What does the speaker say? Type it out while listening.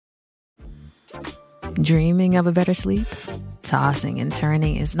Dreaming of a better sleep? Tossing and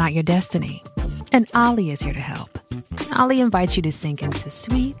turning is not your destiny. And Ollie is here to help. Ollie invites you to sink into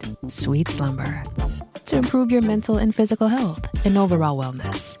sweet, sweet slumber to improve your mental and physical health and overall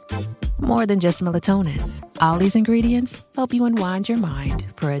wellness. More than just melatonin, Ollie's ingredients help you unwind your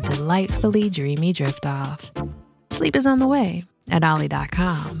mind for a delightfully dreamy drift off. Sleep is on the way at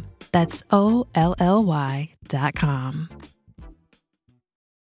Ollie.com. That's OLLY.com.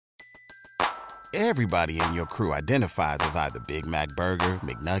 Everybody in your crew identifies as either Big Mac Burger,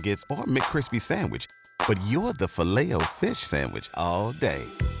 McNuggets, or McCrispy Sandwich. But you're the Filet-O-Fish Sandwich all day.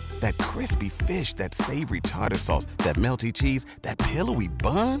 That crispy fish, that savory tartar sauce, that melty cheese, that pillowy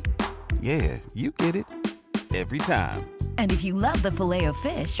bun. Yeah, you get it. Every time. And if you love the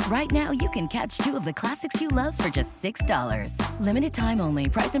Filet-O-Fish, right now you can catch two of the classics you love for just $6. Limited time only.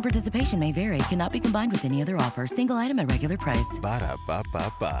 Price and participation may vary. Cannot be combined with any other offer. Single item at regular price.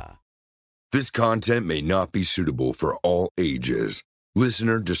 Ba-da-ba-ba-ba. This content may not be suitable for all ages.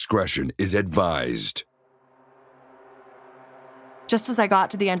 Listener discretion is advised. Just as I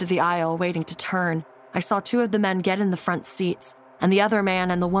got to the end of the aisle waiting to turn, I saw two of the men get in the front seats and the other man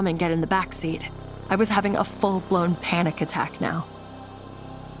and the woman get in the back seat. I was having a full-blown panic attack now.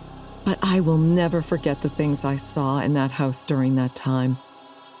 But I will never forget the things I saw in that house during that time.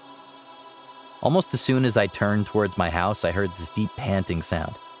 Almost as soon as I turned towards my house, I heard this deep panting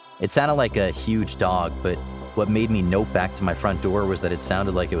sound. It sounded like a huge dog, but what made me note back to my front door was that it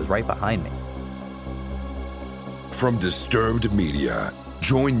sounded like it was right behind me. From Disturbed Media,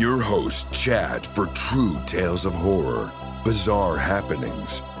 join your host, Chad, for true tales of horror, bizarre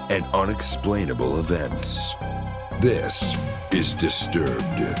happenings, and unexplainable events. This is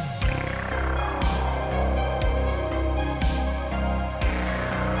Disturbed.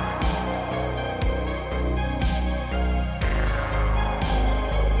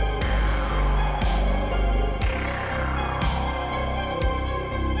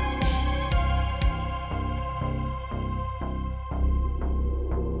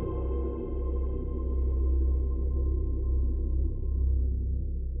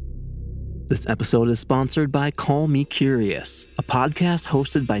 This episode is sponsored by Call Me Curious, a podcast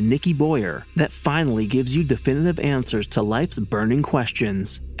hosted by Nikki Boyer that finally gives you definitive answers to life's burning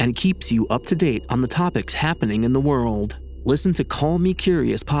questions and keeps you up to date on the topics happening in the world. Listen to Call Me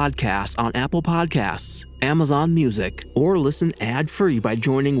Curious podcast on Apple Podcasts, Amazon Music, or listen ad-free by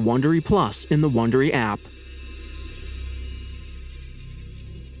joining Wondery Plus in the Wondery app.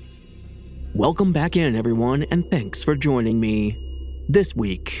 Welcome back in, everyone, and thanks for joining me. This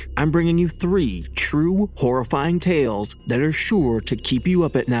week, I'm bringing you 3 true, horrifying tales that are sure to keep you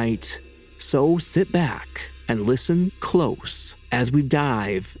up at night. So sit back and listen close as we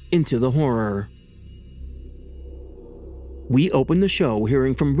dive into the horror. We open the show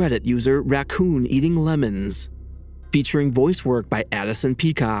hearing from Reddit user Raccoon Eating Lemons, featuring voice work by Addison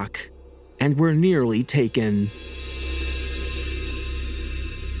Peacock, and we're nearly taken.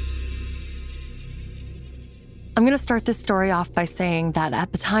 I'm going to start this story off by saying that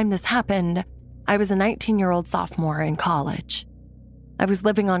at the time this happened, I was a 19-year-old sophomore in college. I was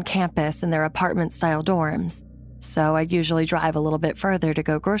living on campus in their apartment-style dorms, so I'd usually drive a little bit further to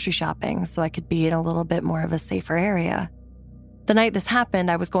go grocery shopping so I could be in a little bit more of a safer area. The night this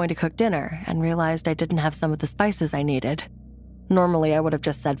happened, I was going to cook dinner and realized I didn't have some of the spices I needed. Normally, I would have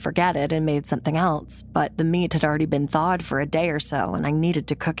just said forget it and made something else, but the meat had already been thawed for a day or so and I needed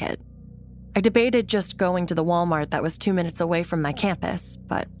to cook it. I debated just going to the Walmart that was 2 minutes away from my campus,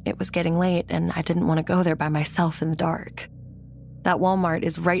 but it was getting late and I didn't want to go there by myself in the dark. That Walmart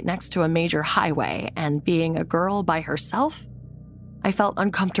is right next to a major highway, and being a girl by herself, I felt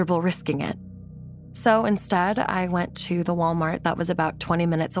uncomfortable risking it. So instead, I went to the Walmart that was about 20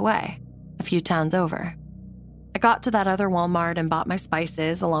 minutes away, a few towns over. I got to that other Walmart and bought my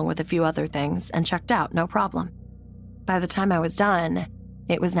spices along with a few other things and checked out, no problem. By the time I was done,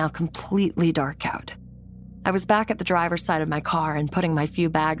 it was now completely dark out. I was back at the driver's side of my car and putting my few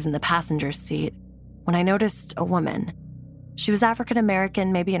bags in the passenger's seat when I noticed a woman. She was African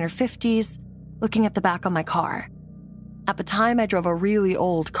American, maybe in her 50s, looking at the back of my car. At the time, I drove a really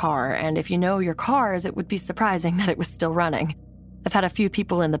old car, and if you know your cars, it would be surprising that it was still running. I've had a few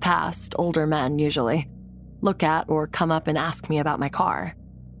people in the past, older men usually, look at or come up and ask me about my car.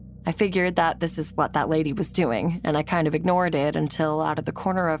 I figured that this is what that lady was doing, and I kind of ignored it until out of the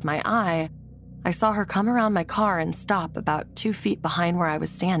corner of my eye, I saw her come around my car and stop about 2 feet behind where I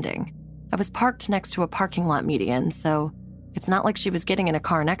was standing. I was parked next to a parking lot median, so it's not like she was getting in a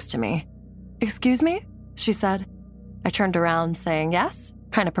car next to me. "Excuse me?" she said. I turned around saying yes,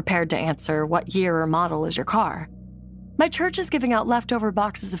 kind of prepared to answer, "What year or model is your car?" My church is giving out leftover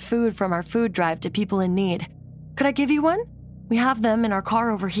boxes of food from our food drive to people in need. Could I give you one? We have them in our car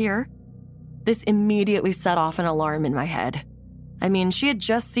over here." This immediately set off an alarm in my head. I mean, she had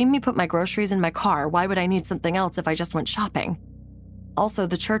just seen me put my groceries in my car. Why would I need something else if I just went shopping? Also,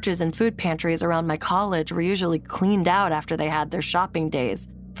 the churches and food pantries around my college were usually cleaned out after they had their shopping days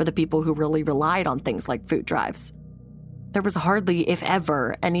for the people who really relied on things like food drives. There was hardly, if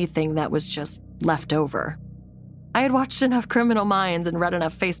ever, anything that was just left over. I had watched enough Criminal Minds and read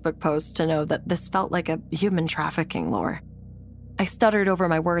enough Facebook posts to know that this felt like a human trafficking lore. I stuttered over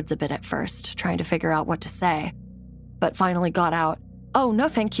my words a bit at first, trying to figure out what to say, but finally got out, "Oh, no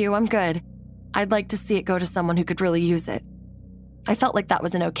thank you, I'm good. I'd like to see it go to someone who could really use it." I felt like that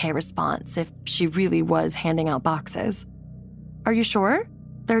was an okay response if she really was handing out boxes. "Are you sure?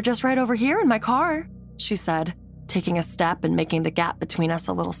 They're just right over here in my car," she said, taking a step and making the gap between us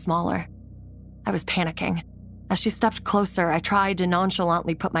a little smaller. I was panicking. As she stepped closer, I tried to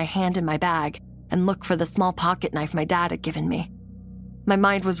nonchalantly put my hand in my bag and look for the small pocket knife my dad had given me. My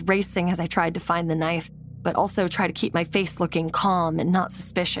mind was racing as I tried to find the knife, but also try to keep my face looking calm and not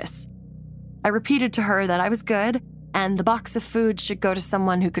suspicious. I repeated to her that I was good and the box of food should go to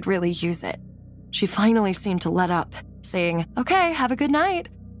someone who could really use it. She finally seemed to let up, saying, "Okay, have a good night.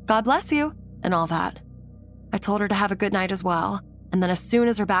 God bless you," and all that. I told her to have a good night as well, and then as soon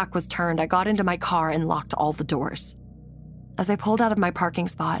as her back was turned, I got into my car and locked all the doors. As I pulled out of my parking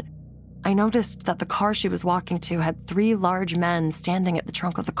spot, I noticed that the car she was walking to had 3 large men standing at the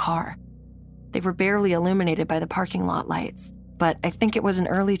trunk of the car. They were barely illuminated by the parking lot lights, but I think it was an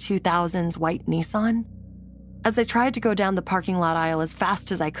early 2000s white Nissan. As I tried to go down the parking lot aisle as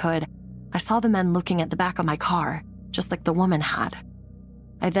fast as I could, I saw the men looking at the back of my car, just like the woman had.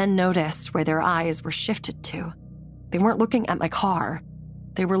 I then noticed where their eyes were shifted to. They weren't looking at my car,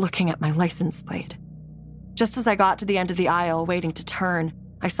 they were looking at my license plate. Just as I got to the end of the aisle waiting to turn,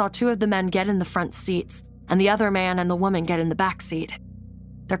 I saw 2 of the men get in the front seats and the other man and the woman get in the back seat.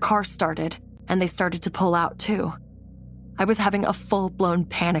 Their car started, and they started to pull out too. I was having a full-blown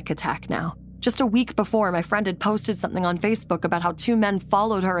panic attack now. Just a week before, my friend had posted something on Facebook about how 2 men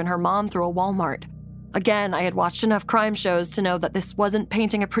followed her and her mom through a Walmart. Again, I had watched enough crime shows to know that this wasn't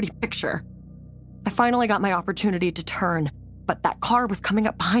painting a pretty picture. I finally got my opportunity to turn, but that car was coming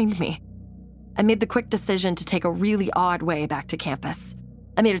up behind me. I made the quick decision to take a really odd way back to campus.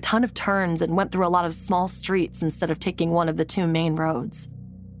 I made a ton of turns and went through a lot of small streets instead of taking one of the 2 main roads.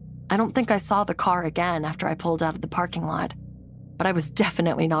 I don't think I saw the car again after I pulled out of the parking lot, but I was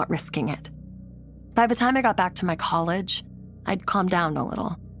definitely not risking it. By the time I got back to my college, I'd calmed down a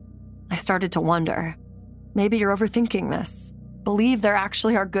little. I started to wonder, maybe you're overthinking this. Believe there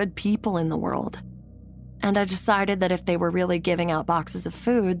actually are good people in the world. And I decided that if they were really giving out boxes of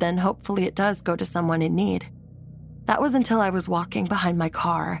food, then hopefully it does go to someone in need. That was until I was walking behind my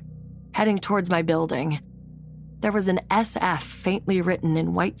car, heading towards my building. There was an SF faintly written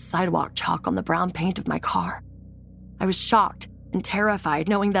in white sidewalk chalk on the brown paint of my car. I was shocked and terrified,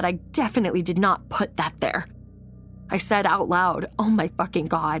 knowing that I definitely did not put that there. I said out loud, "Oh my fucking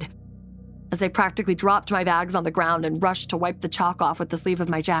God," as I practically dropped my bags on the ground and rushed to wipe the chalk off with the sleeve of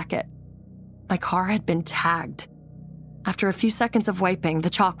my jacket. My car had been tagged. After a few seconds of wiping, the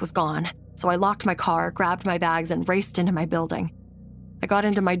chalk was gone, so I locked my car, grabbed my bags, and raced into my building. I got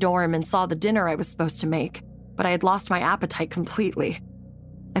into my dorm and saw the dinner I was supposed to make, but I had lost my appetite completely.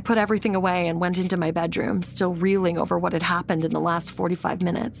 I put everything away and went into my bedroom, still reeling over what had happened in the last 45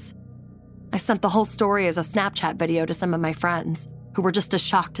 minutes. I sent the whole story as a Snapchat video to some of my friends, who were just as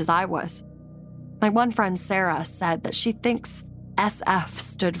shocked as I was. My one friend, Sarah, said that she thinks SF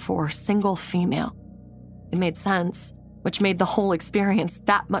stood for single female. It made sense, which made the whole experience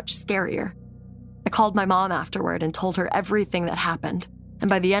that much scarier. I called my mom afterward and told her everything that happened, and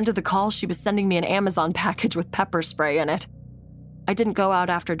by the end of the call, she was sending me an Amazon package with pepper spray in it. I didn't go out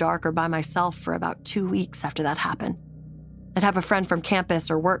after dark or by myself for about 2 weeks after that happened. I'd have a friend from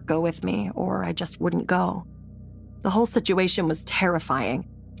campus or work go with me, or I just wouldn't go. The whole situation was terrifying,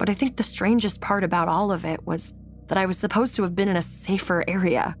 but I think the strangest part about all of it was that I was supposed to have been in a safer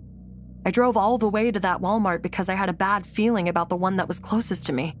area. I drove all the way to that Walmart because I had a bad feeling about the one that was closest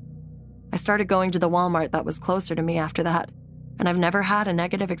to me. I started going to the Walmart that was closer to me after that, and I've never had a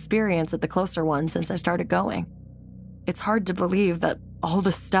negative experience at the closer one since I started going. It's hard to believe that all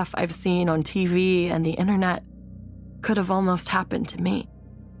the stuff I've seen on TV and the internet could have almost happened to me.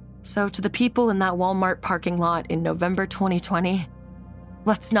 So to the people in that Walmart parking lot in November 2020,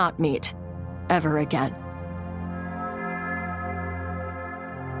 let's not meet ever again.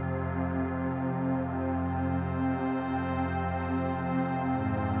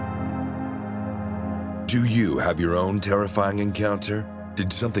 Do you have your own terrifying encounter?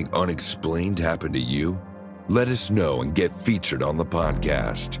 Did something unexplained happen to you? Let us know and get featured on the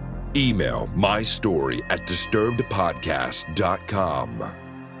podcast. Email mystory@disturbedpodcast.com.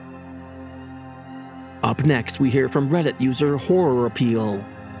 Up next, we hear from Reddit user Horror Appeal,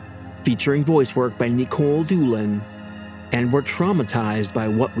 featuring voice work by Nicole Doolin, and we're traumatized by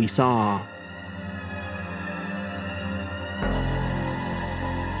what we saw.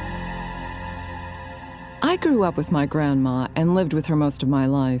 I grew up with my grandma and lived with her most of my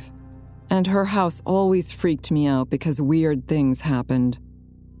life, and her house always freaked me out because weird things happened.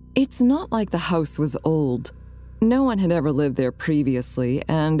 It's not like the house was old. No one had ever lived there previously,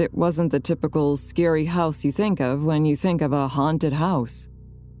 and it wasn't the typical scary house you think of when you think of a haunted house.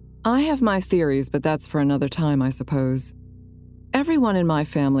 I have my theories, but that's for another time, I suppose. Everyone in my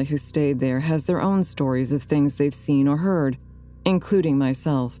family who stayed there has their own stories of things they've seen or heard, including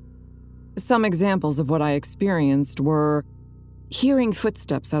myself. Some examples of what I experienced were hearing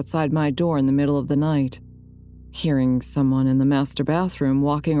footsteps outside my door in the middle of the night, hearing someone in the master bathroom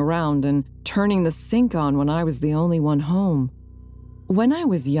walking around and turning the sink on when I was the only one home. When I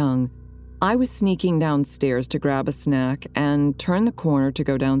was young, I was sneaking downstairs to grab a snack and turned the corner to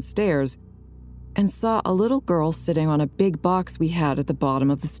go downstairs and saw a little girl sitting on a big box we had at the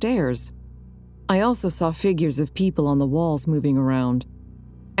bottom of the stairs. I also saw figures of people on the walls moving around,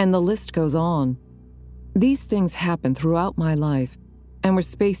 and the list goes on. These things happened throughout my life and were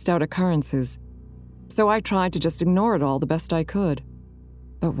spaced out occurrences, so I tried to just ignore it all the best I could.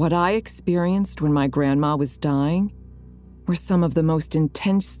 But what I experienced when my grandma was dying were some of the most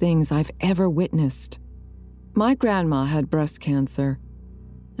intense things I've ever witnessed. My grandma had breast cancer.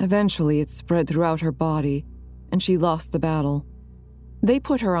 Eventually, it spread throughout her body, and she lost the battle. They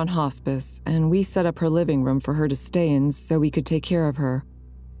put her on hospice, and we set up her living room for her to stay in so we could take care of her.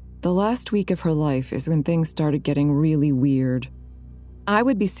 The last week of her life is when things started getting really weird. I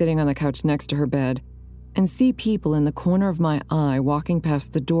would be sitting on the couch next to her bed and see people in the corner of my eye walking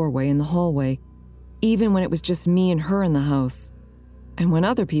past the doorway in the hallway, even when it was just me and her in the house. And when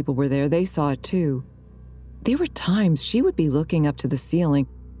other people were there, they saw it too. There were times she would be looking up to the ceiling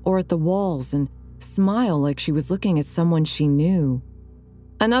or at the walls and smile like she was looking at someone she knew.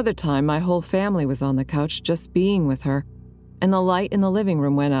 Another time, my whole family was on the couch just being with her, and the light in the living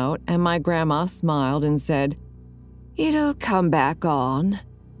room went out, and my grandma smiled and said, "It'll come back on."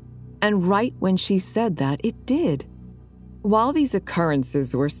 And right when she said that, it did. While these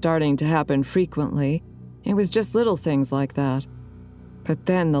occurrences were starting to happen frequently, it was just little things like that. But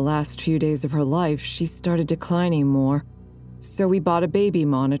then the last few days of her life, she started declining more. So we bought a baby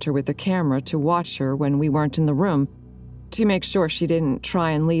monitor with a camera to watch her when we weren't in the room, to make sure she didn't try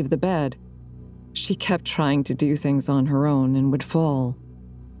and leave the bed. She kept trying to do things on her own and would fall.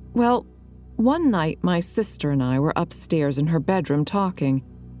 Well, one night my sister and I were upstairs in her bedroom talking,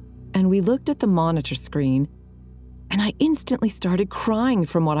 and we looked at the monitor screen, and I instantly started crying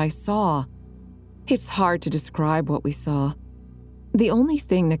from what I saw. It's hard to describe what we saw. The only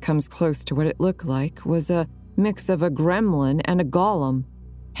thing that comes close to what it looked like was a mix of a gremlin and a golem.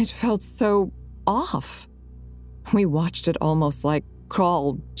 It felt so off. We watched it almost like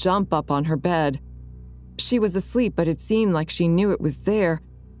crawl, jump up on her bed. She was asleep, but it seemed like she knew it was there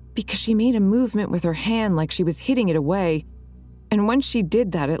because she made a movement with her hand like she was hitting it away, and when she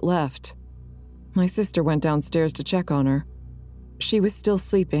did that, it left. My sister went downstairs to check on her. She was still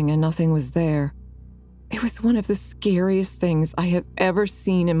sleeping and nothing was there. It was one of the scariest things I have ever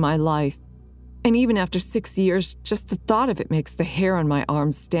seen in my life, and even after 6 years, just the thought of it makes the hair on my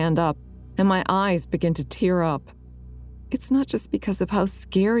arms stand up and my eyes begin to tear up. It's not just because of how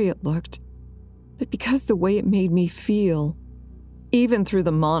scary it looked, but because the way it made me feel. Even through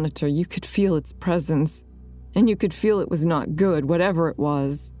the monitor, you could feel its presence, and you could feel it was not good, whatever it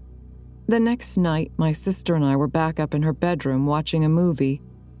was. The next night, my sister and I were back up in her bedroom watching a movie,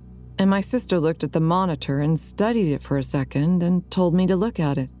 and my sister looked at the monitor and studied it for a second and told me to look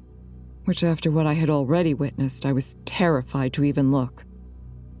at it, which after what I had already witnessed, I was terrified to even look.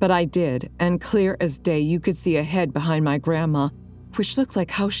 But I did, and clear as day, you could see a head behind my grandma, which looked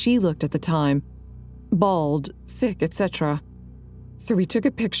like how she looked at the time. Bald, sick, etc. So we took a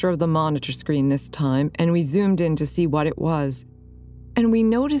picture of the monitor screen this time, and we zoomed in to see what it was. And we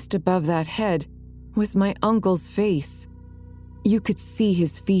noticed above that head was my uncle's face. You could see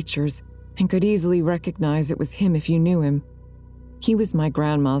his features and could easily recognize it was him if you knew him. He was my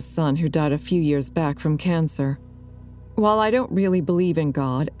grandma's son who died a few years back from cancer. While I don't really believe in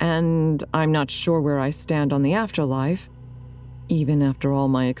God, and I'm not sure where I stand on the afterlife, even after all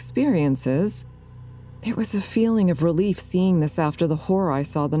my experiences, it was a feeling of relief seeing this after the horror I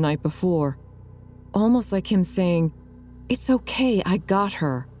saw the night before. almost like him saying, "It's okay, I got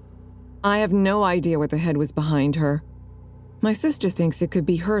her." I have no idea what the head was behind her. My sister thinks it could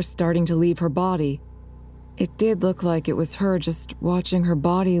be her starting to leave her body. It did look like it was her just watching her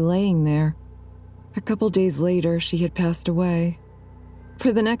body laying there. A couple days later, she had passed away.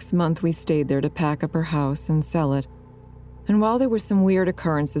 For the next month, we stayed there to pack up her house and sell it. And while there were some weird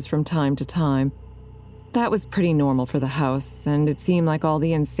occurrences from time to time, that was pretty normal for the house, and it seemed like all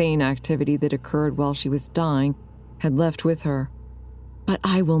the insane activity that occurred while she was dying had left with her. But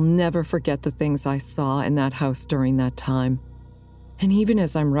I will never forget the things I saw in that house during that time. And even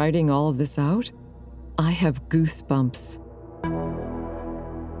as I'm writing all of this out, I have goosebumps.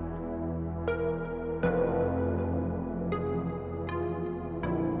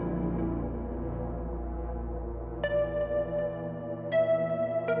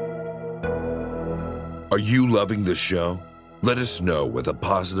 Are you loving the show? Let us know with a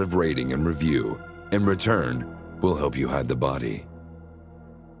positive rating and review. In return, we'll help you hide the body.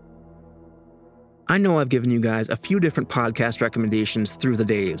 I know I've given you guys a few different podcast recommendations through the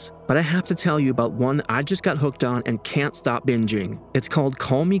days, but I have to tell you about one I just got hooked on and can't stop binging. It's called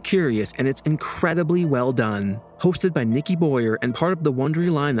Call Me Curious, and it's incredibly well done. Hosted by Nikki Boyer and part of the Wondery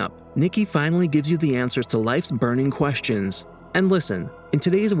lineup, Nikki finally gives you the answers to life's burning questions. And listen, in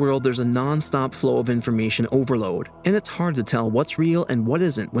today's world, there's a non-stop flow of information overload, and it's hard to tell what's real and what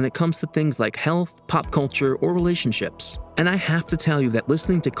isn't when it comes to things like health, pop culture, or relationships. And I have to tell you that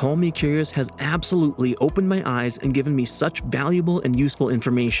listening to Call Me Curious has absolutely opened my eyes and given me such valuable and useful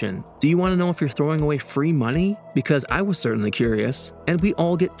information. Do you want to know if you're throwing away free money? Because I was certainly curious. And we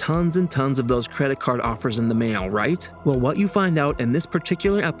all get tons and tons of those credit card offers in the mail, right? Well, what you find out in this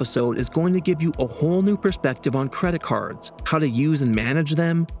particular episode is going to give you a whole new perspective on credit cards, how to use and manage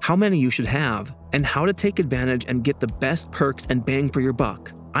them, how many you should have, and how to take advantage and get the best perks and bang for your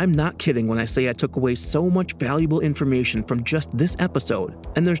buck. I'm not kidding when I say I took away so much valuable information from just this episode,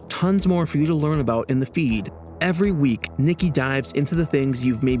 and there's tons more for you to learn about in the feed. Every week, Nikki dives into the things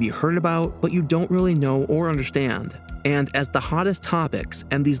you've maybe heard about, but you don't really know or understand. And as the hottest topics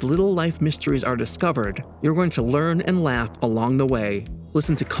and these little life mysteries are discovered, you're going to learn and laugh along the way.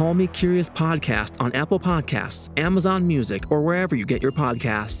 Listen to Call Me Curious podcast on Apple Podcasts, Amazon Music, or wherever you get your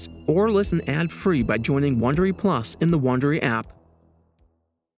podcasts. Or listen ad-free by joining Wondery Plus in the Wondery app.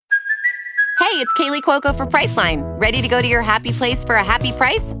 Hey, it's Kaylee Cuoco for Priceline. Ready to go to your happy place for a happy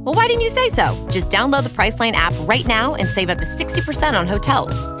price? Well, why didn't you say so? Just download the Priceline app right now and save up to 60% on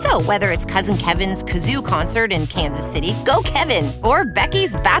hotels. So whether it's Cousin Kevin's Kazoo Concert in Kansas City, go Kevin, or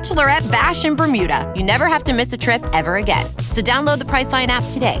Becky's Bachelorette Bash in Bermuda, you never have to miss a trip ever again. So download the Priceline app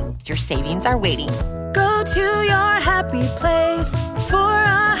today. Your savings are waiting. Go to your happy place for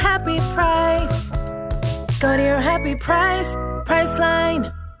a happy price. Go to your happy price,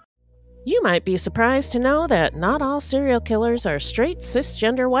 Priceline. You might be surprised to know that not all serial killers are straight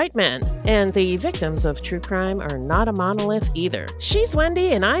cisgender white men, and the victims of true crime are not a monolith either. She's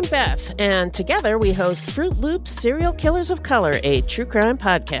Wendy and I'm Beth, and together we host Fruit Loops Serial Killers of Color, a true crime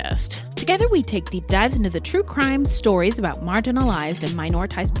podcast. Together we take deep dives into the true crime stories about marginalized and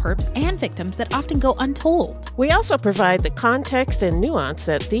minoritized perps and victims that often go untold. We also provide the context and nuance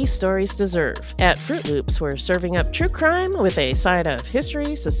that these stories deserve. At Fruit Loops, we're serving up true crime with a side of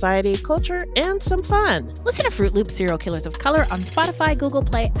history, society, culture, and some fun. Listen to Fruit Loops Serial Killers of Color on Spotify, Google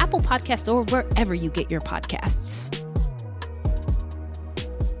Play, Apple Podcasts, or wherever you get your podcasts.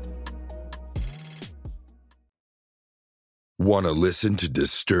 Want to listen to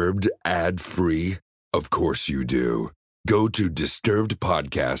Disturbed ad-free? Of course you do. Go to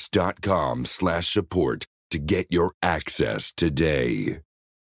disturbedpodcast.com/support to get your access today.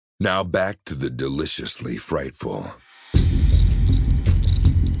 Now back to the deliciously frightful.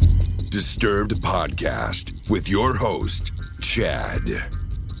 Disturbed Podcast with your host, Chad.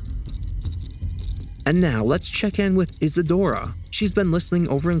 And now let's check in with Isadora. She's been listening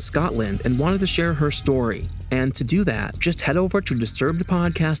over in Scotland and wanted to share her story. And to do that, just head over to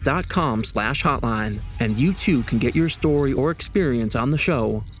disturbedpodcast.com/hotline and you too can get your story or experience on the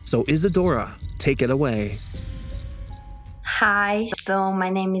show. So Isadora, take it away. Hi, so my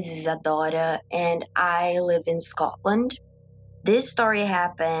name is Isadora and I live in Scotland. This story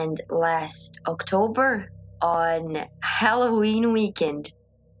happened last October on Halloween weekend.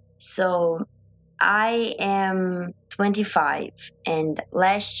 So I am 25 and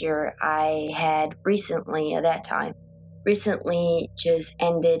last year I had recently just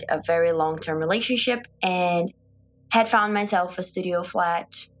ended a very long-term relationship and had found myself a studio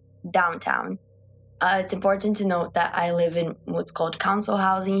flat downtown. It's important to note that I live in what's called council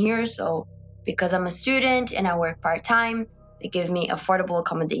housing here, so because I'm a student and I work part-time, they give me affordable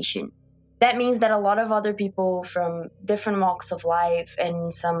accommodation. that means that a lot of other people from different walks of life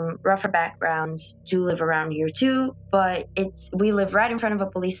and some rougher backgrounds do live around here too, but we live right in front of a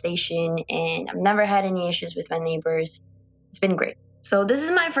police station, and I've never had any issues with my neighbors. It's been great. So this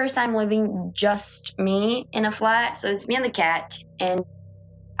is my first time living just me in a flat, so it's me and the cat, and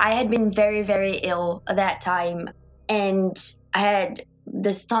I had been very, very ill at that time, and I had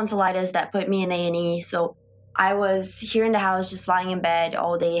this tonsillitis that put me in A&E, so I was here in the house just lying in bed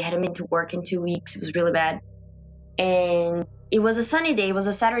all day. Hadn't been to work in 2 weeks. It was really bad. And it was a sunny day. It was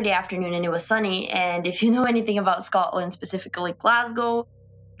a Saturday afternoon and it was sunny. And if you know anything about Scotland, specifically Glasgow,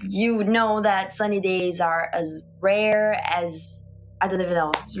 you would know that sunny days are as rare as, I don't even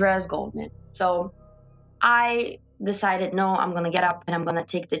know, as rare as gold, man. So I decided, no, I'm going to get up and I'm going to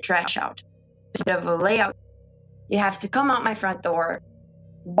take the trash out. It's a bit of a layout. You have to come out my front door,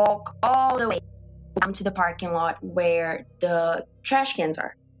 walk all the way down to the parking lot where the trash cans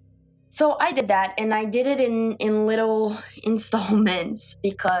are. So I did that, and I did it in little installments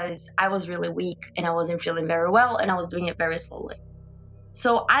because I was really weak and I wasn't feeling very well, and I was doing it very slowly.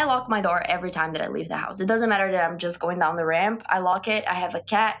 So I lock my door every time that I leave the house. It doesn't matter that I'm just going down the ramp. I lock it. I have a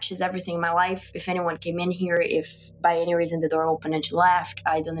cat. She's everything in my life. If anyone came in here, if by any reason the door opened and she left,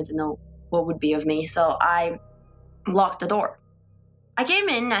 I don't even know what would be of me. So I locked the door. I came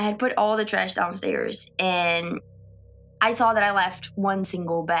in, I had put all the trash downstairs, and I saw that I left one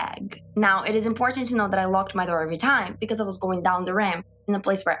single bag. Now, it is important to know that I locked my door every time because I was going down the ramp in a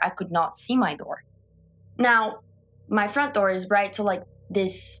place where I could not see my door. Now, my front door is right to like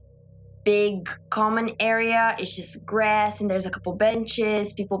this big common area. It's just grass and there's a couple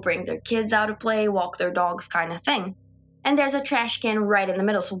benches. People bring their kids out to play, walk their dogs kind of thing. And there's a trash can right in the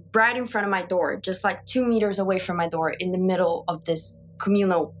middle. So right in front of my door, just like 2 meters away from my door in the middle of this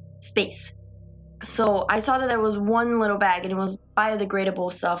communal space. So I saw that there was one little bag and it was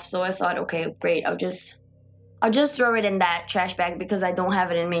biodegradable stuff. So I thought, okay, great. I'll just throw it in that trash bag because I don't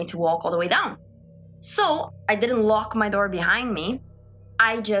have it in me to walk all the way down. So I didn't lock my door behind me.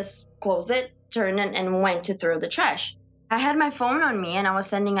 I just closed it, turned it, and went to throw the trash. I had my phone on me and I was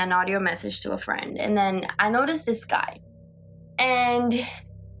sending an audio message to a friend. And then I noticed this guy. And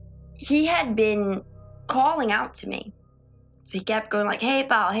he had been calling out to me. So he kept going like, hey,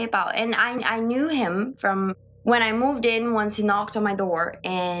 pal, hey, pal. And I knew him from when I moved in. Once he knocked on my door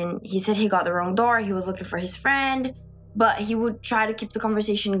and he said he got the wrong door. He was looking for his friend, but he would try to keep the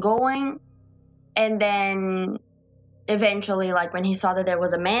conversation going. And then eventually, like when he saw that there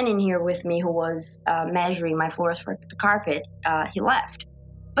was a man in here with me who was measuring my floors for the carpet, he left.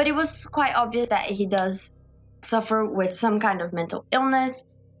 But it was quite obvious that he does suffer with some kind of mental illness.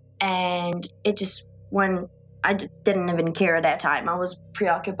 And it just, when I didn't even care at that time. I was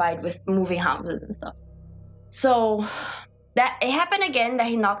preoccupied with moving houses and stuff. So that it happened again that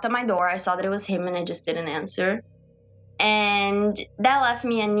he knocked on my door. I saw that it was him and I just didn't answer. And that left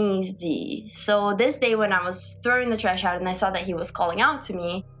me uneasy. So this day when I was throwing the trash out and I saw that he was calling out to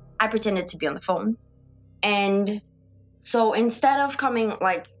me, I pretended to be on the phone. And so instead of coming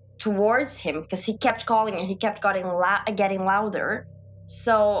like towards him, because he kept calling and he kept getting louder,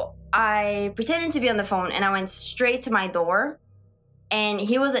 so I pretended to be on the phone and I went straight to my door, and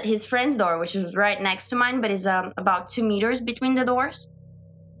he was at his friend's door, which was right next to mine, but is about 2 meters between the doors.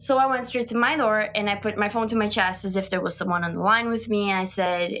 So I went straight to my door and I put my phone to my chest as if there was someone on the line with me. And I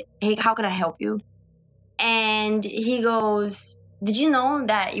said, hey, how can I help you? And he goes, did you know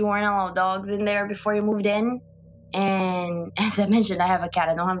that you weren't allowed dogs in there before you moved in? And as I mentioned, I have a cat,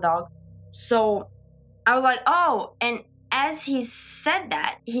 I don't have a dog. So I was like, oh, and as he said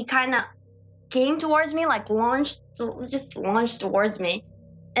that, he kind of came towards me, like launched towards me.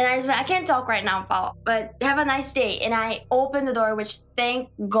 And I just went, I can't talk right now, Paul, but have a nice day. And I opened the door, which thank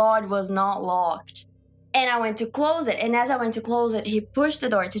God was not locked. And I went to close it. And as I went to close it, he pushed the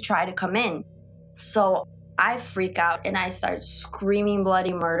door to try to come in. So I freak out and I start screaming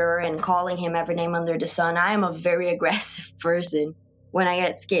bloody murder and calling him every name under the sun. I am a very aggressive person when I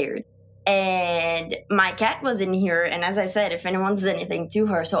get scared. And my cat was in here, and as I said, if anyone does anything to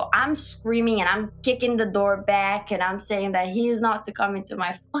her, so I'm screaming and I'm kicking the door back and I'm saying that he is not to come into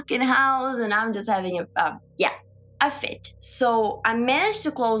my fucking house, and I'm just having a fit. So I managed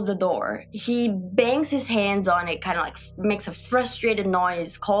to close the door. He bangs his hands on it, kind of like makes a frustrated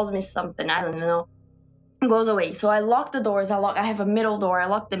noise, calls me something, I don't know, goes away. So I lock the doors. I have a middle door. I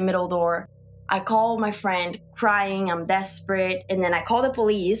lock the middle door. I call my friend crying, I'm desperate, and then I call the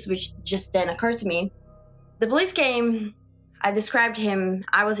police, which just then occurred to me. The police came, I described him,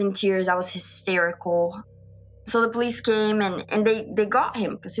 I was in tears, I was hysterical. So the police came and they got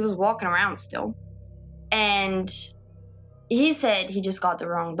him because he was walking around still. And he said he just got the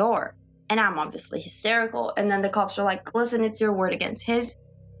wrong door. And I'm obviously hysterical. And then the cops are like, listen, it's your word against his.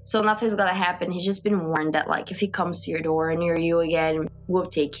 So nothing's gonna happen. He's just been warned that, like, if he comes to your door near you again, we'll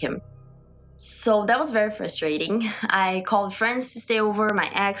take him. So that was very frustrating. I called friends to stay over.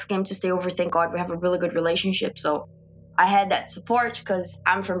 My ex came to stay over. Thank God we have a really good relationship. So I had that support because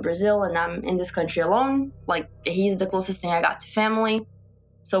I'm from Brazil and I'm in this country alone. Like, he's the closest thing I got to family.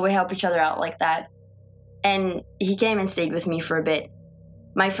 So we help each other out like that. And he came and stayed with me for a bit.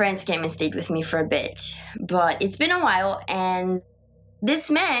 My friends came and stayed with me for a bit. But it's been a while, and this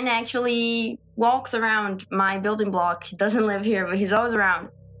man actually walks around my building block. He doesn't live here, but he's always around.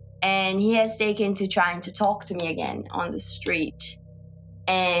 And he has taken to trying to talk to me again on the street.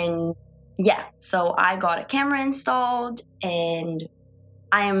 And yeah, so I got a camera installed, and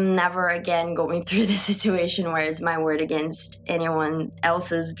I am never again going through this situation where it's my word against anyone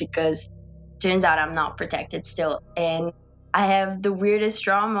else's, because turns out I'm not protected still. And I have the weirdest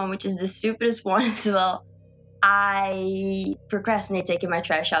trauma, which is the stupidest one as well. I procrastinate taking my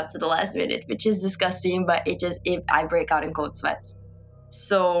trash out to the last minute, which is disgusting, but I break out in cold sweats.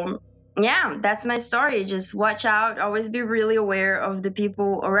 So yeah, that's my story. Just watch out. Always be really aware of the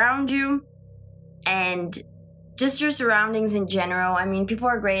people around you and just your surroundings in general. I mean, people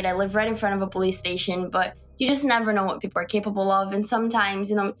are great. I live right in front of a police station, but you just never know what people are capable of. And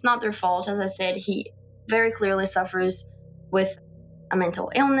sometimes, it's not their fault. As I said, he very clearly suffers with a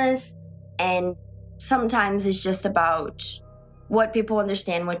mental illness. And sometimes it's just about what people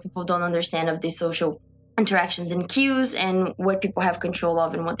understand, what people don't understand of these social interactions and cues, and what people have control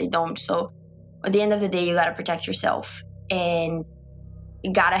of and what they don't. So at the end of the day, you got to protect yourself, and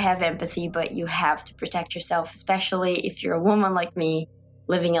you got to have empathy, but you have to protect yourself, especially if you're a woman like me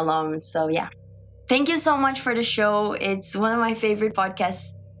living alone. So yeah, thank you so much for the show. It's one of my favorite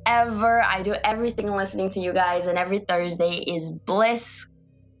podcasts ever. I do everything listening to you guys, and every Thursday is bliss.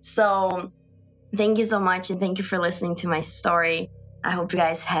 So thank you so much, and thank you for listening to my story. I hope you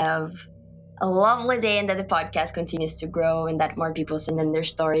guys have a lovely day and that the podcast continues to grow and that more people send in their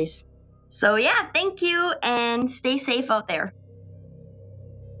stories. So yeah, thank you, and stay safe out there.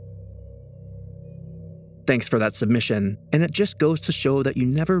 Thanks for that submission. And it just goes to show that you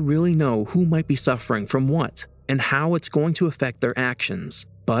never really know who might be suffering from what and how it's going to affect their actions.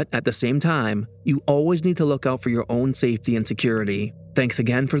 But at the same time, you always need to look out for your own safety and security. Thanks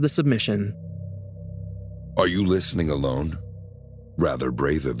again for the submission. Are you listening alone? Rather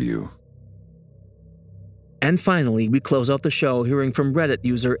brave of you. And finally, we close out the show hearing from Reddit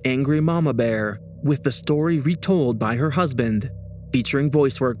user Angry Mama Bear with the story retold by her husband, featuring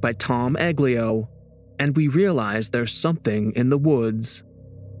voice work by Tom Aglio. And we realize there's something in the woods.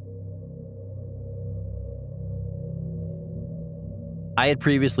 I had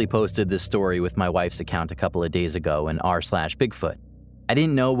previously posted this story with my wife's account a couple of days ago in r/Bigfoot. I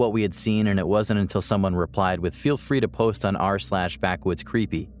didn't know what we had seen, and it wasn't until someone replied with "feel free to post on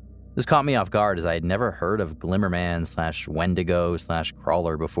r/BackwoodsCreepy." This caught me off guard, as I had never heard of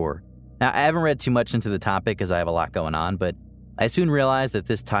Glimmerman/Wendigo/Crawler before. Now, I haven't read too much into the topic as I have a lot going on, but I soon realized that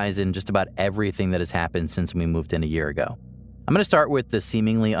this ties in just about everything that has happened since we moved in a year ago. I'm going to start with the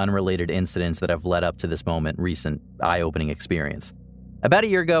seemingly unrelated incidents that have led up to this recent eye-opening experience. About a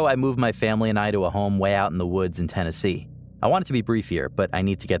year ago, I moved my family and I to a home way out in the woods in Tennessee. I want it to be brief here, but I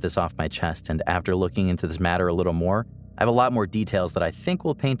need to get this off my chest, and after looking into this matter a little more, I have a lot more details that I think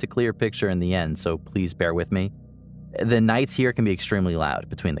will paint a clear picture in the end, so please bear with me. The nights here can be extremely loud.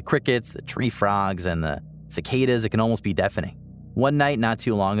 Between the crickets, the tree frogs, and the cicadas, it can almost be deafening. One night not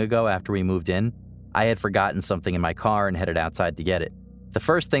too long ago after we moved in, I had forgotten something in my car and headed outside to get it. The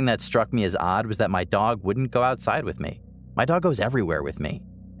first thing that struck me as odd was that my dog wouldn't go outside with me. My dog goes everywhere with me,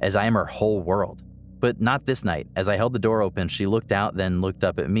 as I am her whole world. But not this night. As I held the door open, she looked out, then looked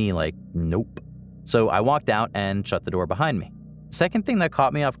up at me like, nope. So I walked out and shut the door behind me. The second thing that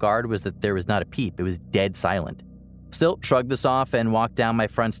caught me off guard was that there was not a peep. It was dead silent. Still, shrugged this off and walked down my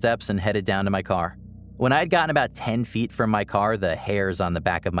front steps and headed down to my car. When I had gotten about 10 feet from my car, the hairs on the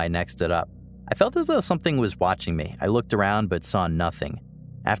back of my neck stood up. I felt as though something was watching me. I looked around but saw nothing.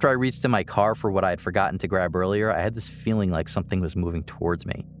 After I reached in my car for what I had forgotten to grab earlier, I had this feeling like something was moving towards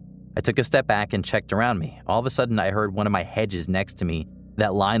me. I took a step back and checked around me. All of a sudden, I heard one of my hedges next to me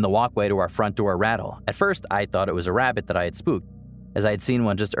that lined the walkway to our front door rattle. At first, I thought it was a rabbit that I had spooked, as I had seen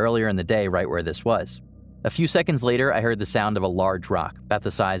one just earlier in the day right where this was. A few seconds later, I heard the sound of a large rock, about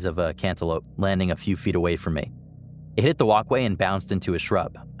the size of a cantaloupe, landing a few feet away from me. It hit the walkway and bounced into a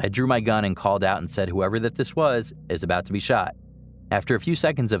shrub. I drew my gun and called out and said whoever this was is about to be shot. After a few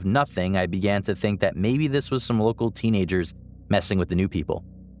seconds of nothing, I began to think that maybe this was some local teenagers messing with the new people.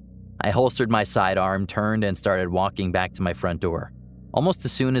 I holstered my sidearm, turned, and started walking back to my front door. Almost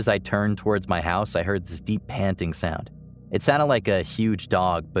as soon as I turned towards my house, I heard this deep panting sound. It sounded like a huge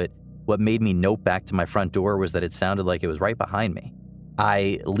dog, but what made me nope back to my front door was that it sounded like it was right behind me.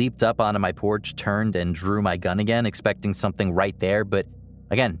 I leaped up onto my porch, turned, and drew my gun again, expecting something right there, but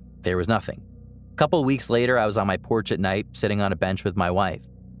again, there was nothing. A couple of weeks later, I was on my porch at night, sitting on a bench with my wife.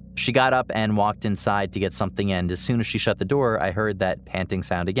 She got up and walked inside to get something, and as soon as she shut the door, I heard that panting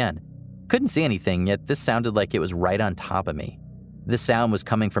sound again. Couldn't see anything, yet this sounded like it was right on top of me. This sound was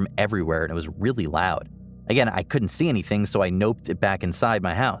coming from everywhere, and it was really loud. Again, I couldn't see anything, so I noped it back inside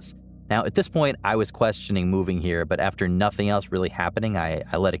my house. Now, at this point, I was questioning moving here, but after nothing else really happening, I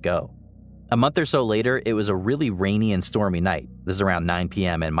let it go. A month or so later, it was a really rainy and stormy night. This is around 9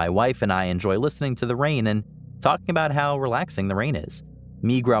 p.m., and my wife and I enjoy listening to the rain and talking about how relaxing the rain is.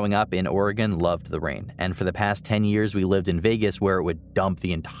 Me growing up in Oregon loved the rain, and for the past 10 years, we lived in Vegas where it would dump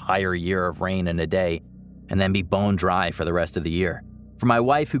the entire year of rain in a day and then be bone dry for the rest of the year. For my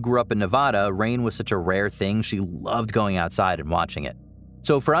wife, who grew up in Nevada, rain was such a rare thing, she loved going outside and watching it.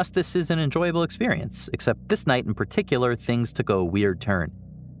 So for us, this is an enjoyable experience, except this night in particular, things took a weird turn.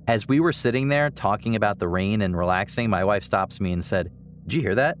 As we were sitting there talking about the rain and relaxing, my wife stops me and said, "Did you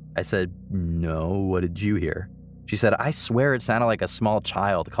hear that?" I said, "No, what did you hear?" She said, "I swear it sounded like a small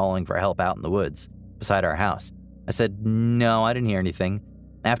child calling for help out in the woods beside our house." I said, "No, I didn't hear anything."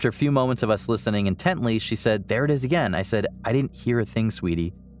 After a few moments of us listening intently, she said, "There it is again." I said, "I didn't hear a thing,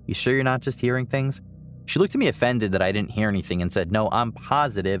 sweetie. You sure you're not just hearing things?" She looked at me offended that I didn't hear anything and said, "No, I'm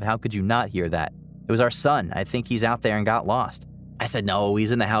positive. How could you not hear that? It was our son. I think he's out there and got lost." I said, "No,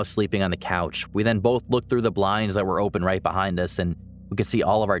 he's in the house sleeping on the couch." We then both looked through the blinds that were open right behind us, and we could see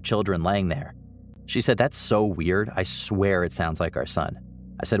all of our children laying there. She said, "That's so weird. I swear it sounds like our son."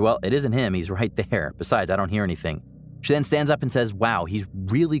 I said, "Well, it isn't him. He's right there. Besides, I don't hear anything." She then stands up and says, "Wow, he's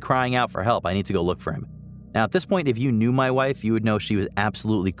really crying out for help. I need to go look for him." Now, at this point, if you knew my wife, you would know she was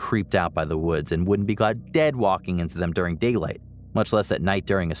absolutely creeped out by the woods and wouldn't be glad dead walking into them during daylight, much less at night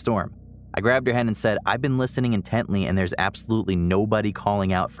during a storm. I grabbed her hand and said, "I've been listening intently and there's absolutely nobody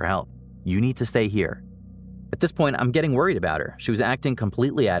calling out for help. You need to stay here." At this point, I'm getting worried about her. She was acting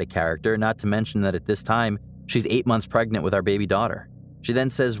completely out of character, not to mention that at this time, she's 8 months pregnant with our baby daughter. She then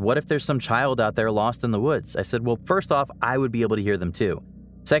says, "What if there's some child out there lost in the woods?" I said, "Well, first off, I would be able to hear them too.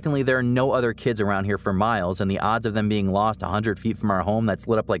 Secondly, there are no other kids around here for miles, and the odds of them being lost 100 feet from our home that's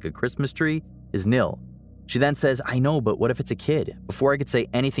lit up like a Christmas tree is nil." She then says, "I know, but what if it's a kid?" Before I could say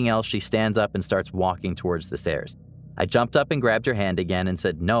anything else, she stands up and starts walking towards the stairs. I jumped up and grabbed her hand again and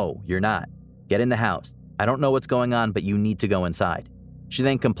said, "No, you're not. Get in the house. I don't know what's going on, but you need to go inside." She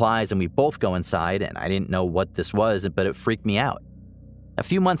then complies and we both go inside, and I didn't know what this was, but it freaked me out. A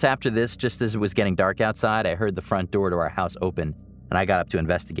few months after this, just as it was getting dark outside, I heard the front door to our house open, and I got up to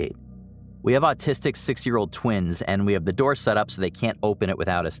investigate. We have autistic 6-year-old twins, and we have the door set up so they can't open it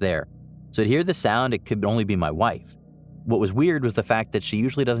without us there. So to hear the sound, it could only be my wife. What was weird was the fact that she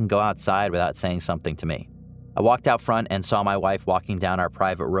usually doesn't go outside without saying something to me. I walked out front and saw my wife walking down our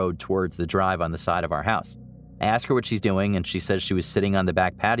private road towards the drive on the side of our house. I asked her what she's doing, and she said she was sitting on the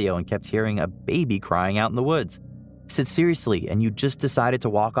back patio and kept hearing a baby crying out in the woods. I said, "Seriously, and you just decided to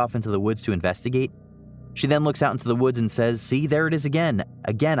walk off into the woods to investigate?" She then looks out into the woods and says, "See, there it is again.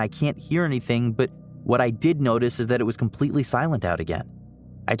 Again, I can't hear anything, but what I did notice is that it was completely silent out again."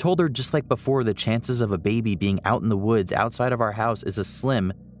 I told her, just like before, the chances of a baby being out in the woods outside of our house is a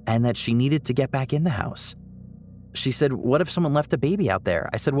slim, and that she needed to get back in the house. She said, "What if someone left a baby out there?"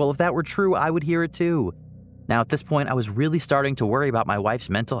 I said, "Well, if that were true, I would hear it too." Now, at this point, I was really starting to worry about my wife's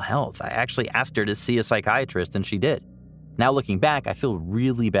mental health. I actually asked her to see a psychiatrist, and she did. Now, looking back, I feel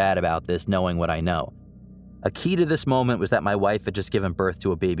really bad about this, knowing what I know. A key to this moment was that my wife had just given birth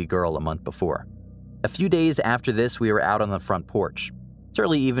to a baby girl a month before. A few days after this, we were out on the front porch. It's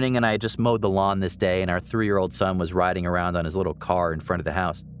early evening, and I had just mowed the lawn this day, and our 3-year-old son was riding around on his little car in front of the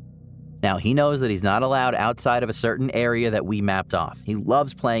house. Now, he knows that he's not allowed outside of a certain area that we mapped off. He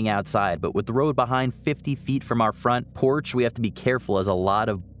loves playing outside, but with the road behind 50 feet from our front porch, we have to be careful as a lot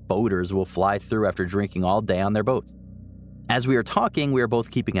of boaters will fly through after drinking all day on their boats. As we are talking, we are both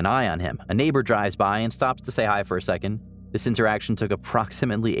keeping an eye on him. A neighbor drives by and stops to say hi for a second. This interaction took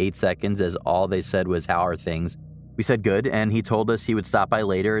approximately 8 seconds, as all they said was, "How are things?" We said good, and he told us he would stop by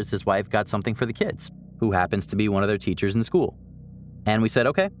later as his wife got something for the kids, who happens to be one of their teachers in school. And we said,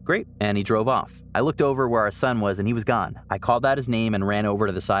 "Okay, great," and he drove off. I looked over where our son was, and he was gone. I called out his name and ran over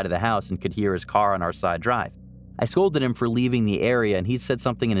to the side of the house and could hear his car on our side drive. I scolded him for leaving the area, and he said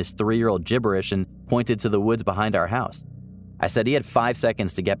something in his 3-year-old gibberish and pointed to the woods behind our house. I said he had 5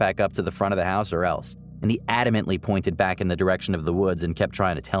 seconds to get back up to the front of the house or else, and he adamantly pointed back in the direction of the woods and kept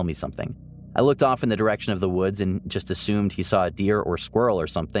trying to tell me something. I looked off in the direction of the woods and just assumed he saw a deer or squirrel or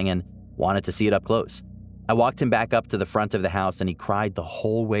something and wanted to see it up close. I walked him back up to the front of the house and he cried the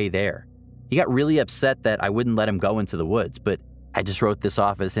whole way there. He got really upset that I wouldn't let him go into the woods, but I just wrote this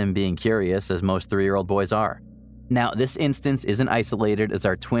off as him being curious, as most 3-year-old boys are. Now, this instance isn't isolated, as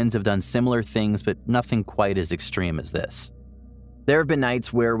our twins have done similar things, but nothing quite as extreme as this. There have been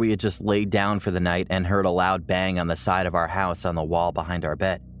nights where we had just laid down for the night and heard a loud bang on the side of our house on the wall behind our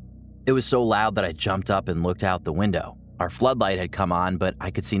bed. It was so loud that I jumped up and looked out the window. Our floodlight had come on, but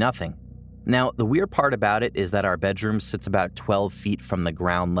I could see nothing. Now, the weird part about it is that our bedroom sits about 12 feet from the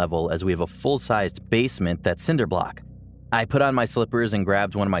ground level, as we have a full-sized basement that's cinder block. I put on my slippers and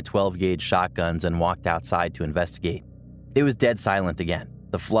grabbed one of my 12-gauge shotguns and walked outside to investigate. It was dead silent again.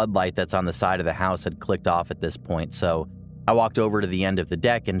 The floodlight that's on the side of the house had clicked off at this point, so I walked over to the end of the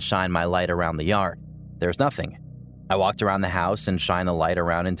deck and shined my light around the yard. There's nothing. I walked around the house and shined the light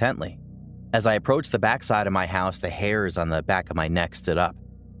around intently. As I approached the backside of my house, the hairs on the back of my neck stood up.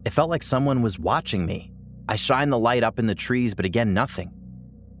 It felt like someone was watching me. I shined the light up in the trees, but again, nothing.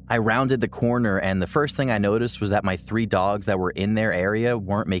 I rounded the corner, and the first thing I noticed was that my 3 dogs that were in their area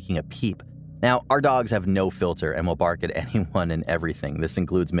weren't making a peep. Now, our dogs have no filter and will bark at anyone and everything. This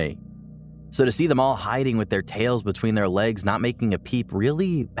includes me. So to see them all hiding with their tails between their legs, not making a peep,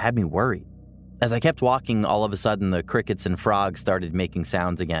 really had me worried. As I kept walking, all of a sudden, the crickets and frogs started making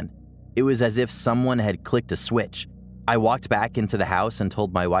sounds again. It was as if someone had clicked a switch. I walked back into the house and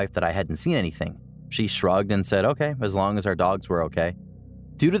told my wife that I hadn't seen anything. She shrugged and said, okay, as long as our dogs were okay.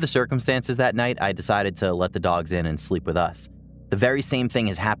 Due to the circumstances that night, I decided to let the dogs in and sleep with us. The very same thing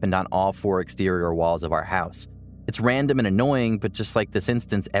has happened on all 4 exterior walls of our house. It's random and annoying, but just like this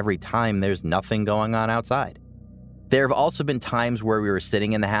instance, every time there's nothing going on outside. There have also been times where we were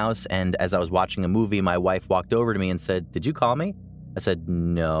sitting in the house, and as I was watching a movie, my wife walked over to me and said, "Did you call me?" I said,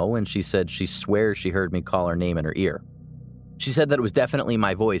 "No," and she said she swears she heard me call her name in her ear. She said that it was definitely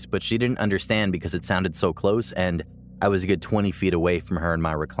my voice, but she didn't understand because it sounded so close, and I was a good 20 feet away from her in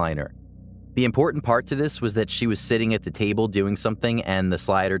my recliner. The important part to this was that she was sitting at the table doing something, and the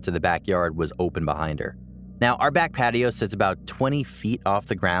slider to the backyard was open behind her. Now, our back patio sits about 20 feet off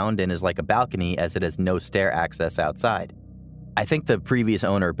the ground and is like a balcony, as it has no stair access outside. I think the previous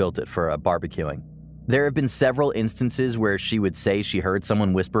owner built it for barbecuing. There have been several instances where she would say she heard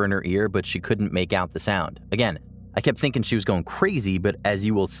someone whisper in her ear, but she couldn't make out the sound. Again, I kept thinking she was going crazy, but as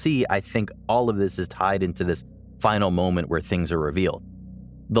you will see, I think all of this is tied into this final moment where things are revealed.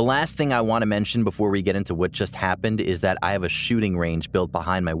 The last thing I want to mention before we get into what just happened is that I have a shooting range built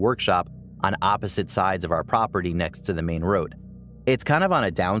behind my workshop on opposite sides of our property next to the main road. It's kind of on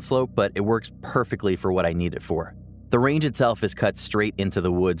a downslope, but it works perfectly for what I need it for. The range itself is cut straight into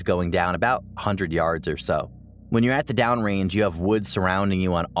the woods going down about 100 yards or so. When you're at the downrange, you have woods surrounding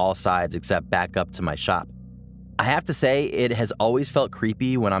you on all sides except back up to my shop. I have to say, it has always felt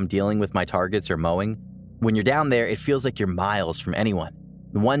creepy when I'm dealing with my targets or mowing. When you're down there, it feels like you're miles from anyone.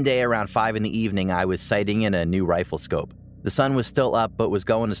 One day around 5 in the evening, I was sighting in a new rifle scope. The sun was still up, but was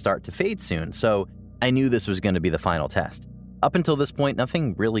going to start to fade soon, so I knew this was going to be the final test. Up until this point,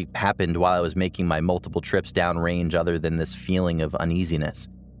 nothing really happened while I was making my multiple trips downrange other than this feeling of uneasiness.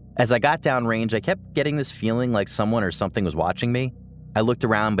 As I got downrange, I kept getting this feeling like someone or something was watching me. I looked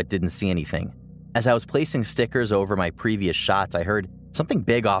around but didn't see anything. As I was placing stickers over my previous shots, I heard something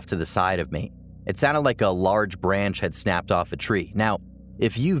big off to the side of me. It sounded like a large branch had snapped off a tree. Now,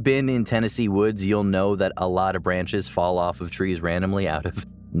 if you've been in Tennessee woods, you'll know that a lot of branches fall off of trees randomly out of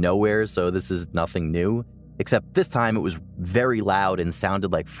nowhere, so this is nothing new. Except this time it was very loud and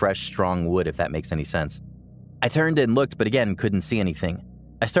sounded like fresh, strong wood, if that makes any sense. I turned and looked, but again, couldn't see anything.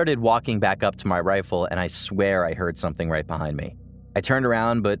 I started walking back up to my rifle, and I swear I heard something right behind me. I turned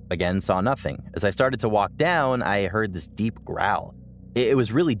around, but again saw nothing. As I started to walk down, I heard this deep growl. It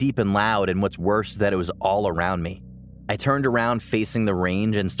was really deep and loud, and what's worse is that it was all around me. I turned around facing the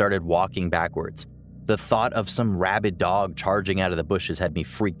range and started walking backwards. The thought of some rabid dog charging out of the bushes had me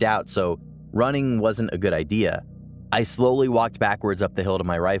freaked out, so running wasn't a good idea. I slowly walked backwards up the hill to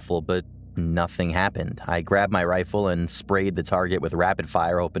my rifle, but nothing happened. I grabbed my rifle and sprayed the target with rapid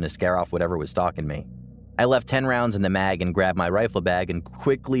fire, hoping to scare off whatever was stalking me. I left 10 rounds in the mag and grabbed my rifle bag and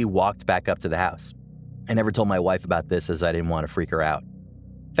quickly walked back up to the house. I never told my wife about this as I didn't want to freak her out.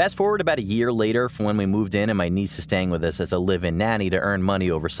 Fast forward about a year later from when we moved in and my niece is staying with us as a live-in nanny to earn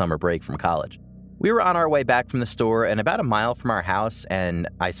money over summer break from college. We were on our way back from the store and about a mile from our house, and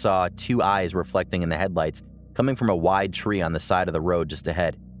I saw 2 eyes reflecting in the headlights coming from a wide tree on the side of the road just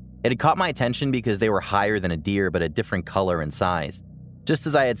ahead. It had caught my attention because they were higher than a deer but a different color and size. Just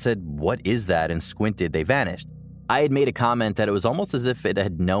as I had said, "What is that?" and squinted, they vanished. I had made a comment that it was almost as if it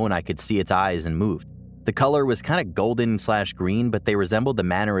had known I could see its eyes and moved. The color was kind of golden/green, but they resembled the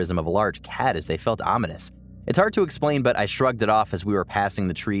mannerism of a large cat as they felt ominous. It's hard to explain, but I shrugged it off as we were passing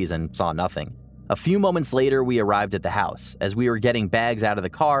the trees and saw nothing. A few moments later, we arrived at the house. As we were getting bags out of the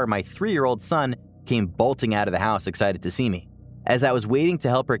car, my 3-year-old son came bolting out of the house, excited to see me. As I was waiting to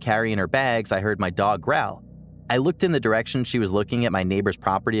help her carry in her bags, I heard my dog growl. I looked in the direction she was looking at my neighbor's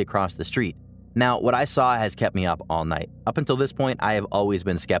property across the street. Now, what I saw has kept me up all night. Up until this point, I have always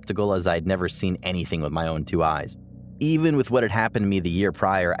been skeptical as I'd never seen anything with my own 2 eyes. Even with what had happened to me the year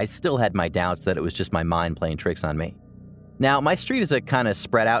prior, I still had my doubts that it was just my mind playing tricks on me. Now, my street is a kind of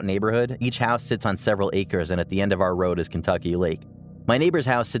spread out neighborhood. Each house sits on several acres, and at the end of our road is Kentucky Lake. My neighbor's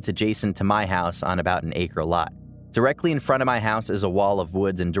house sits adjacent to my house on about an acre lot. Directly in front of my house is a wall of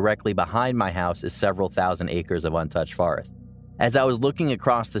woods, and directly behind my house is several thousand acres of untouched forest. As I was looking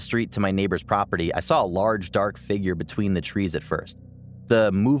across the street to my neighbor's property, I saw a large, dark figure between the trees at first.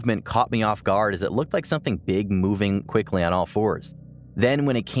 The movement caught me off guard as it looked like something big moving quickly on all fours. Then,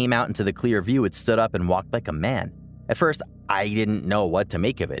 when it came out into the clear view, it stood up and walked like a man. At first, I didn't know what to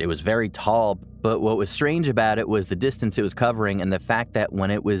make of it. It was very tall, but what was strange about it was the distance it was covering and the fact that when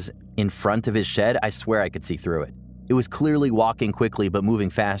it was in front of his shed, I swear I could see through it. It was clearly walking quickly, but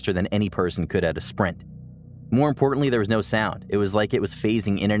moving faster than any person could at a sprint. More importantly, there was no sound. It was like it was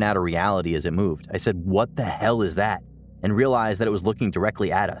phasing in and out of reality as it moved. I said, "What the hell is that?" and realized that it was looking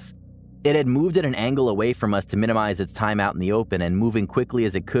directly at us. It had moved at an angle away from us to minimize its time out in the open and moving quickly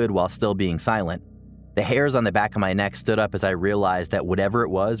as it could while still being silent. The hairs on the back of my neck stood up as I realized that whatever it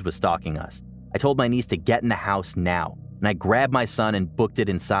was stalking us. I told my niece to get in the house now, and I grabbed my son and booked it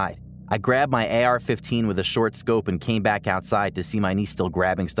inside. I grabbed my AR-15 with a short scope and came back outside to see my niece still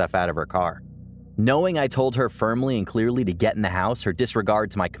grabbing stuff out of her car. Knowing I told her firmly and clearly to get in the house, her disregard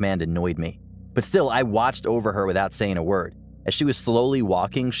to my command annoyed me. But still, I watched over her without saying a word. As she was slowly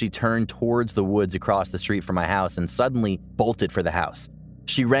walking, she turned towards the woods across the street from my house and suddenly bolted for the house.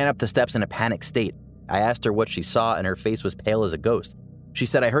 She ran up the steps in a panicked state. I asked her what she saw, and her face was pale as a ghost. She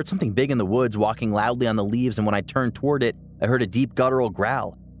said, "I heard something big in the woods walking loudly on the leaves, and when I turned toward it, I heard a deep guttural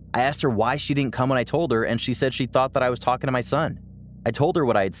growl." I asked her why she didn't come when I told her, and she said she thought that I was talking to my son. I told her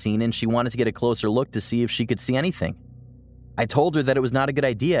what I had seen, and she wanted to get a closer look to see if she could see anything. I told her that it was not a good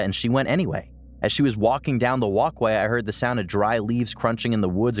idea, and she went anyway. As she was walking down the walkway, I heard the sound of dry leaves crunching in the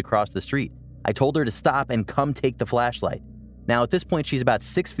woods across the street. I told her to stop and come take the flashlight. Now, at this point, she's about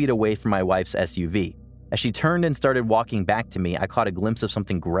 6 feet away from my wife's SUV. As she turned and started walking back to me, I caught a glimpse of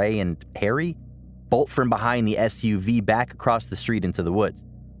something gray and hairy bolt from behind the SUV back across the street into the woods.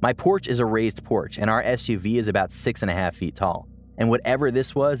 My porch is a raised porch, and our SUV is about 6.5 feet tall. And whatever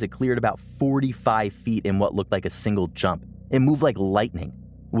this was, it cleared about 45 feet in what looked like a single jump. It moved like lightning.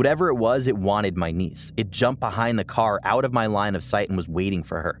 Whatever it was, it wanted my niece. It jumped behind the car out of my line of sight and was waiting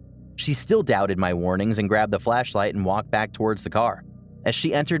for her. She still doubted my warnings and grabbed the flashlight and walked back towards the car. As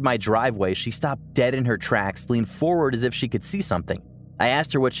she entered my driveway, she stopped dead in her tracks, leaned forward as if she could see something. I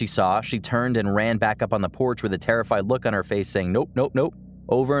asked her what she saw. She turned and ran back up on the porch with a terrified look on her face saying, "Nope, nope, nope,"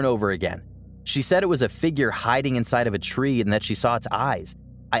 over and over again. She said it was a figure hiding inside of a tree and that she saw its eyes.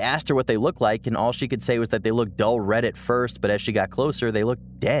 I asked her what they looked like, and all she could say was that they looked dull red at first, but as she got closer, they looked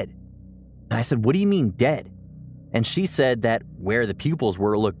dead. And I said, "What do you mean dead?" And she said that where the pupils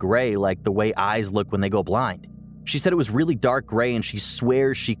were looked gray, like the way eyes look when they go blind. She said it was really dark gray, and she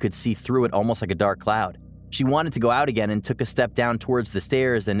swears she could see through it almost like a dark cloud. She wanted to go out again and took a step down towards the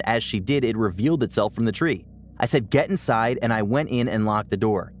stairs, and as she did, it revealed itself from the tree. I said, "Get inside," and I went in and locked the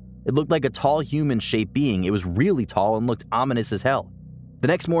door. It looked like a tall human-shaped being. It was really tall and looked ominous as hell. The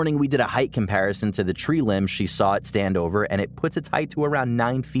next morning, we did a height comparison to the tree limb she saw it stand over, and it puts its height to around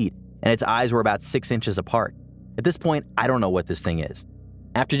 9 feet, and its eyes were about 6 inches apart. At this point, I don't know what this thing is.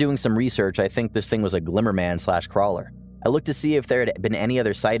 After doing some research, I think this thing was a Glimmerman/crawler. I looked to see if there had been any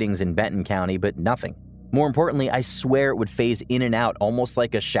other sightings in Benton County, but nothing. More importantly, I swear it would phase in and out almost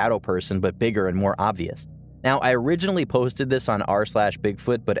like a shadow person, but bigger and more obvious. Now, I originally posted this on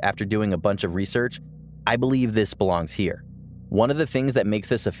r/Bigfoot, but after doing a bunch of research, I believe this belongs here. One of the things that makes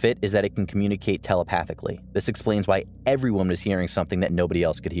this a fit is that it can communicate telepathically. This explains why everyone was hearing something that nobody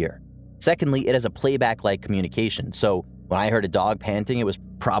else could hear. Secondly, it has a playback-like communication, so when I heard a dog panting, it was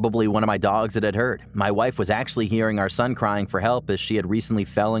probably one of my dogs that had heard. My wife was actually hearing our son crying for help as she had recently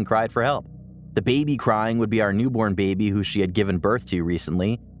fell and cried for help. The baby crying would be our newborn baby who she had given birth to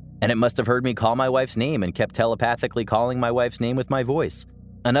recently, and it must have heard me call my wife's name and kept telepathically calling my wife's name with my voice.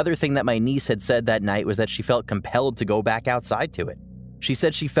 Another thing that my niece had said that night was that she felt compelled to go back outside to it. She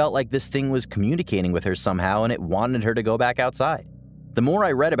said she felt like this thing was communicating with her somehow and it wanted her to go back outside. The more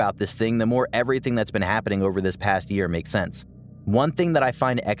I read about this thing, the more everything that's been happening over this past year makes sense. One thing that I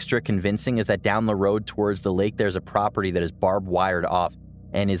find extra convincing is that down the road towards the lake, there's a property that is barbed wired off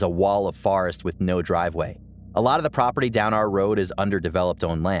and is a wall of forest with no driveway. A lot of the property down our road is underdeveloped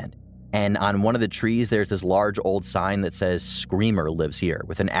owned land. And on one of the trees, there's this large old sign that says Screamer lives here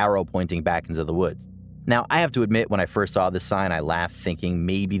with an arrow pointing back into the woods. Now, I have to admit, when I first saw this sign, I laughed thinking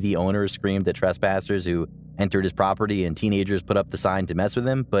maybe the owner screamed at trespassers who entered his property and teenagers put up the sign to mess with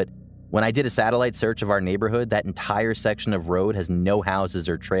him. But when I did a satellite search of our neighborhood, that entire section of road has no houses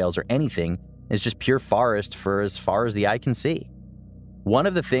or trails or anything. It's just pure forest for as far as the eye can see. One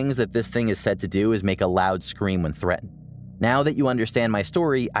of the things that this thing is said to do is make a loud scream when threatened. Now that you understand my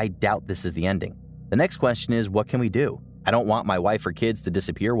story, I doubt this is the ending. The next question is, what can we do? I don't want my wife or kids to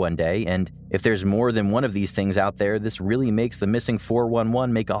disappear one day, and if there's more than one of these things out there, this really makes the missing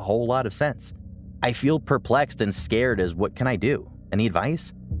 411 make a whole lot of sense. I feel perplexed and scared as what can I do? Any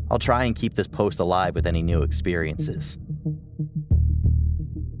advice? I'll try and keep this post alive with any new experiences.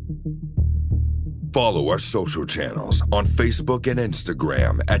 Follow our social channels on Facebook and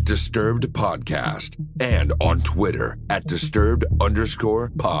Instagram at Disturbed Podcast and on Twitter at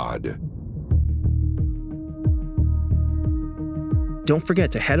Disturbed_pod. Don't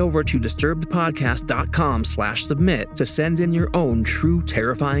forget to head over to disturbedpodcast.com/submit to send in your own true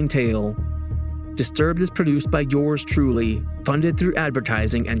terrifying tale. Disturbed is produced by yours truly, funded through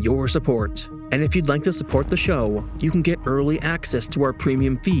advertising and your support. And if you'd like to support the show, you can get early access to our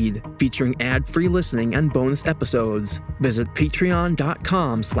premium feed featuring ad-free listening and bonus episodes. Visit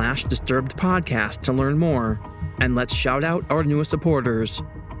patreon.com/disturbedpodcast to learn more. And let's shout out our newest supporters: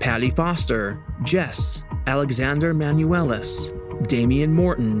 Patty Foster, Jess, Alexander Manuelis, Damian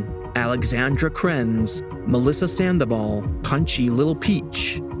Morton, Alexandra Krenz, Melissa Sandoval, Punchy Little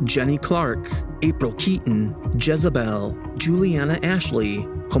Peach, Jenny Clark, April Keaton, Jezebel, Juliana Ashley,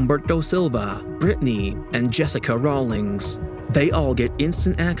 Humberto Silva, Brittany, and Jessica Rawlings. They all get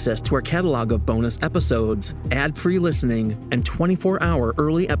instant access to our catalog of bonus episodes, ad-free listening, and 24-hour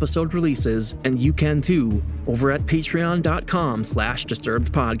early episode releases, and you can too, over at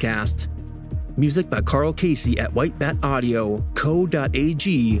patreon.com/disturbedpodcast. Music by Carl Casey at White Bat Audio,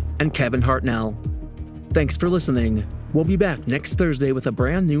 Co.ag, and Kevin Hartnell. Thanks for listening. We'll be back next Thursday with a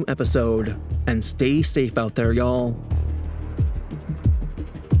brand new episode. And stay safe out there, y'all.